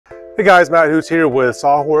Hey guys, Matt Hoots here with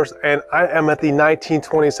Sawhorse, and I am at the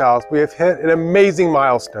 1920s house. We have hit an amazing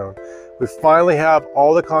milestone. We finally have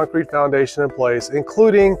all the concrete foundation in place,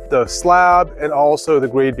 including the slab and also the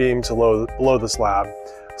grade beams below the slab.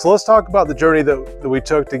 So let's talk about the journey that we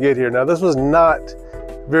took to get here. Now, this was not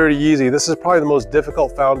very easy. This is probably the most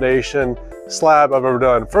difficult foundation slab I've ever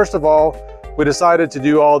done. First of all, we decided to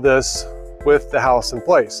do all this with the house in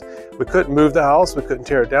place. We couldn't move the house, we couldn't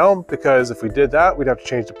tear it down, because if we did that, we'd have to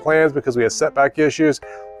change the plans because we had setback issues.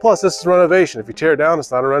 Plus, this is renovation. If you tear it down, it's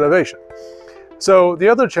not a renovation. So the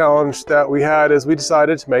other challenge that we had is we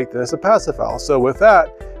decided to make this a passive house. So with that,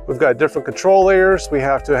 we've got different control layers. We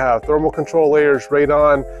have to have thermal control layers,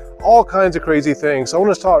 radon, all kinds of crazy things. So I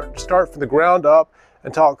want to start from the ground up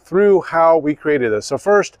and talk through how we created this. So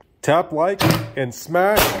first, tap like and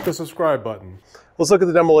smash the subscribe button. Let's look at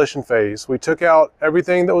the demolition phase. We took out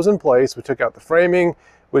everything that was in place. We took out the framing,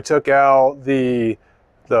 we took out the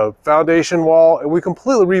foundation wall, and we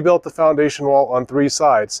completely rebuilt the foundation wall on 3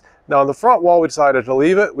 sides. Now on the front wall, we decided to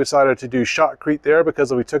leave it. We decided to do shotcrete there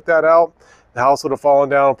because if we took that out, the house would have fallen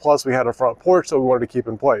down. Plus we had a front porch, so we wanted to keep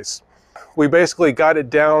in place. We basically got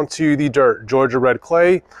it down to the dirt, Georgia red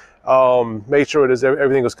clay. Made sure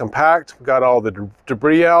everything was compact. We got all the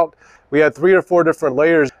debris out. We had 3 or 4 different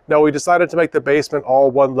layers. Now we decided to make the basement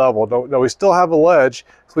all one level. Now we still have a ledge,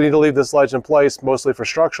 so we need to leave this ledge in place, mostly for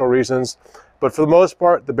structural reasons. But for the most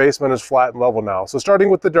part, the basement is flat and level now. So starting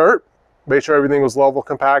with the dirt, made sure everything was level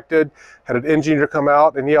compacted, had an engineer come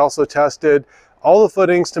out, and he also tested all the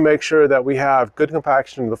footings to make sure that we have good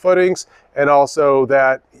compaction in the footings, and also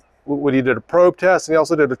that when he did a probe test, and he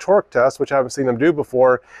also did a torque test, which I haven't seen them do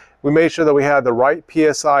before, we made sure that we had the right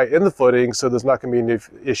PSI in the footing, so there's not going to be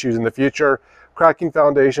any issues in the future, cracking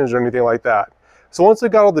foundations or anything like that. So once we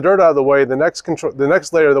got all the dirt out of the way, the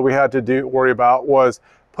next layer that we had to worry about was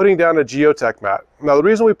putting down a geotech mat. Now the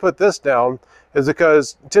reason we put this down is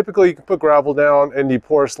because typically you can put gravel down and you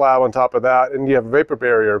pour a slab on top of that and you have a vapor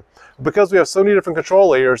barrier. Because we have so many different control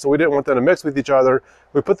layers, so we didn't want them to mix with each other,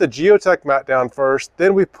 we put the geotech mat down first,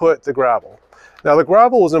 then we put the gravel. Now the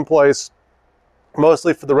gravel was in place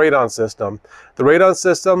mostly for the radon system. The radon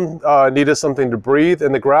system needed something to breathe,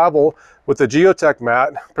 and the gravel with the geotech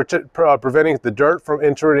mat, preventing the dirt from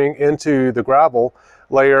entering into the gravel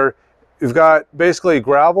layer. You've got basically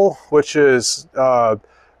gravel, which is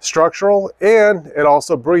structural, and it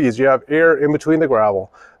also breathes. You have air in between the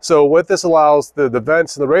gravel. So what this allows the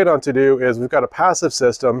vents and the radon to do is we've got a passive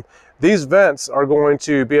system. These vents are going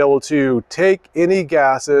to be able to take any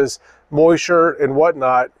gases, moisture and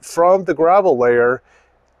whatnot from the gravel layer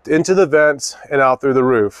into the vents and out through the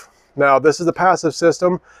roof. Now this is the passive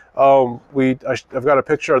system. I've got a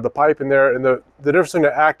picture of the pipe in there, and the difference between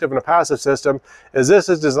an active and a passive system is this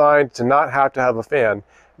is designed to not have to have a fan.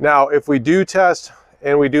 Now if we do test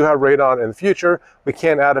and we do have radon in the future, we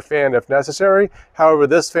can add a fan if necessary. However,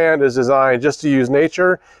 this fan is designed just to use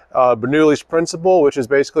nature, Bernoulli's principle, which is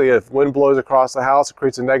basically if wind blows across the house, it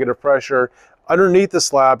creates a negative pressure underneath the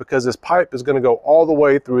slab because this pipe is going to go all the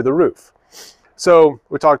way through the roof. So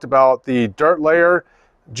we talked about the dirt layer,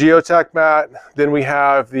 geotech mat, then we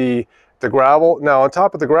have the gravel. Now on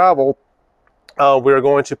top of the gravel, we're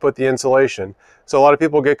going to put the insulation. So a lot of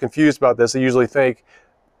people get confused about this. They usually think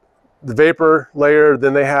the vapor layer,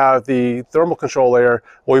 then they have the thermal control layer.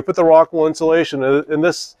 Well, we put the ROCKWOOL insulation, and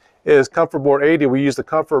this is Comfort Board 80. We use the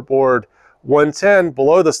Comfort Board 110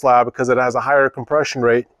 below the slab because it has a higher compression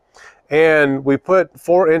rate. And we put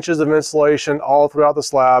 4 inches of insulation all throughout the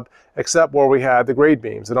slab, except where we had the grade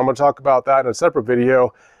beams. And I'm going to talk about that in a separate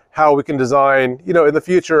video, how we can design, in the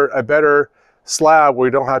future, a better slab where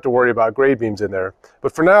you don't have to worry about grade beams in there.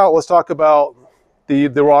 But for now, let's talk about the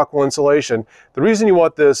ROCKWOOL insulation. The reason you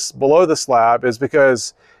want this below the slab is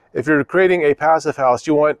because if you're creating a passive house,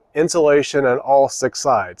 you want insulation on all 6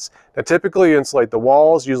 sides. Now typically you insulate the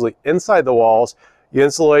walls, usually inside the walls. You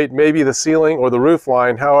insulate maybe the ceiling or the roof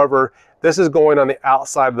line. However, this is going on the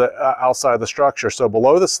outside of the structure. So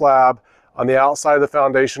below the slab, on the outside of the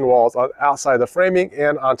foundation walls, on outside of the framing,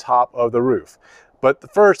 and on top of the roof. But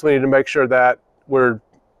first, we need to make sure that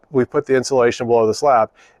we put the insulation below the slab.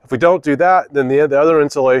 If we don't do that, then the other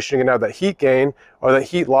insulation, you can have that heat gain or that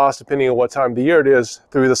heat loss, depending on what time of the year it is,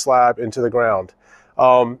 through the slab into the ground.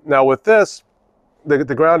 Now with this, the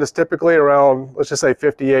ground is typically around, let's just say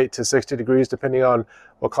 58 to 60 degrees, depending on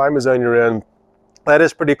what climate zone you're in. That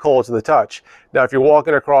is pretty cold to the touch. Now, if you're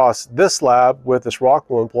walking across this slab with this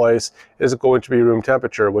ROCKWOOL in place, it's going to be room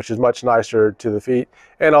temperature, which is much nicer to the feet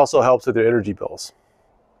and also helps with your energy bills.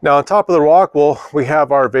 Now on top of the rock wool, we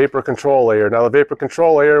have our vapor control layer. Now the vapor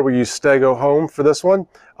control layer, we use Stego Home for this one.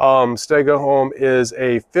 Stego Home is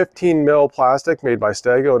a 15 mil plastic made by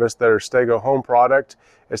Stego, and it's their Stego Home product.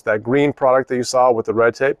 It's that green product that you saw with the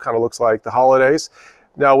red tape, kind of looks like the holidays.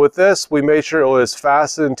 Now with this, we made sure it was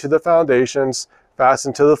fastened to the foundations,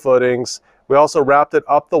 fastened to the footings. We also wrapped it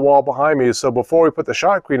up the wall behind me, so before we put the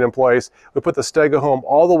shotcrete in place, we put the Stego Home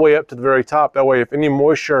all the way up to the very top. That way if any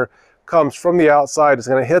moisture comes from the outside, it's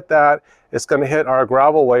going to hit that, it's going to hit our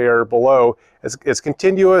gravel layer below. It's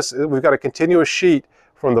continuous. We've got a continuous sheet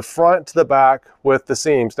from the front to the back with the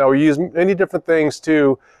seams. Now we use many different things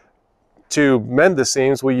to mend the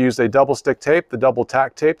seams. We use a double stick tape, the double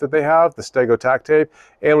tack tape that they have, the Stego tack tape,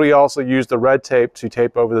 and we also use the red tape to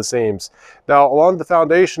tape over the seams. Now along the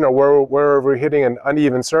foundation or wherever we're hitting an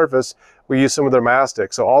uneven surface, we use some of their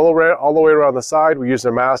mastic. So all the way around the side, we use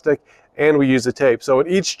their mastic and we use the tape. So in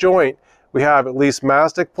each joint, we have at least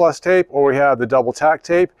mastic plus tape, or we have the double tack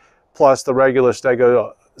tape plus the regular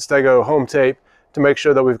Stego Home tape to make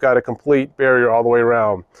sure that we've got a complete barrier all the way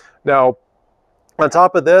around. Now, on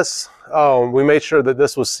top of this, we made sure that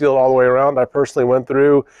this was sealed all the way around. I personally went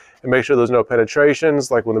through and made sure there's no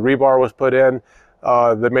penetrations. Like when the rebar was put in,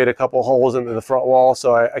 they made a couple holes in the front wall.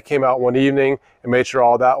 So I came out one evening and made sure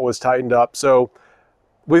all that was tightened up. So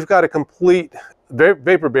we've got a complete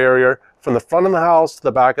vapor barrier from the front of the house to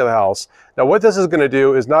the back of the house. Now what this is going to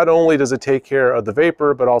do is not only does it take care of the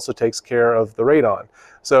vapor, but also takes care of the radon.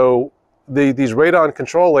 So these radon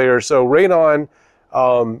control layers, so radon,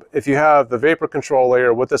 if you have the vapor control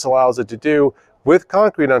layer, what this allows it to do with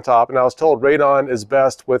concrete on top, and I was told radon is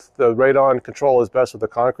best with the radon control is best with the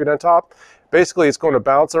concrete on top. Basically it's going to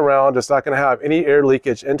bounce around. It's not going to have any air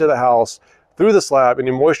leakage into the house through the slab,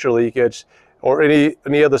 any moisture leakage, or any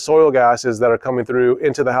of the soil gases that are coming through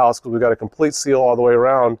into the house, because we've got a complete seal all the way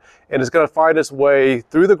around. And it's going to find its way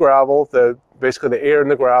through the gravel, basically the air in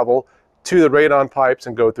the gravel, to the radon pipes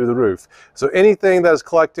and go through the roof. So anything that is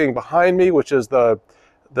collecting behind me, which is the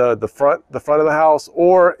front of the house,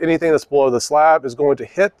 or anything that's below the slab, is going to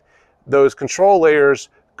hit those control layers,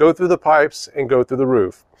 go through the pipes, and go through the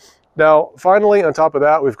roof. Now, finally, on top of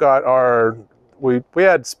that, we've got our we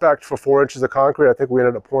had spec'd for 4 inches of concrete. I think we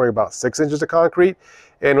ended up pouring about 6 inches of concrete.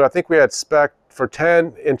 And I think we had spec'd for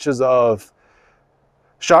 10 inches of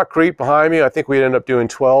shotcrete behind me. I think we ended up doing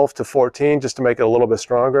 12 to 14 just to make it a little bit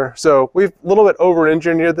stronger. So we've a little bit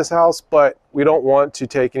over-engineered this house, but we don't want to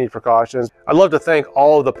take any precautions. I'd love to thank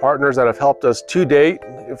all of the partners that have helped us to date,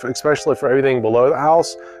 especially for everything below the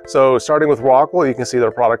house. So starting with Rockwool, you can see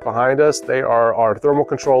their product behind us. They are our thermal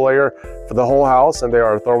control layer for the whole house, and they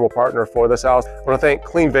are a thermal partner for this house. I want to thank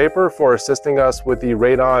Clean Vapor for assisting us with the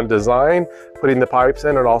radon design, putting the pipes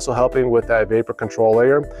in, and also helping with that vapor control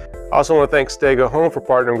layer. I also want to thank Stego Home for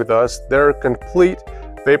partnering with us. Their complete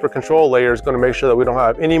vapor control layer is going to make sure that we don't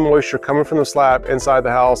have any moisture coming from the slab inside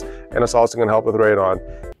the house, and it's also going to help with radon.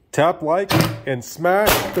 Tap like and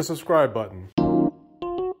smash the subscribe button.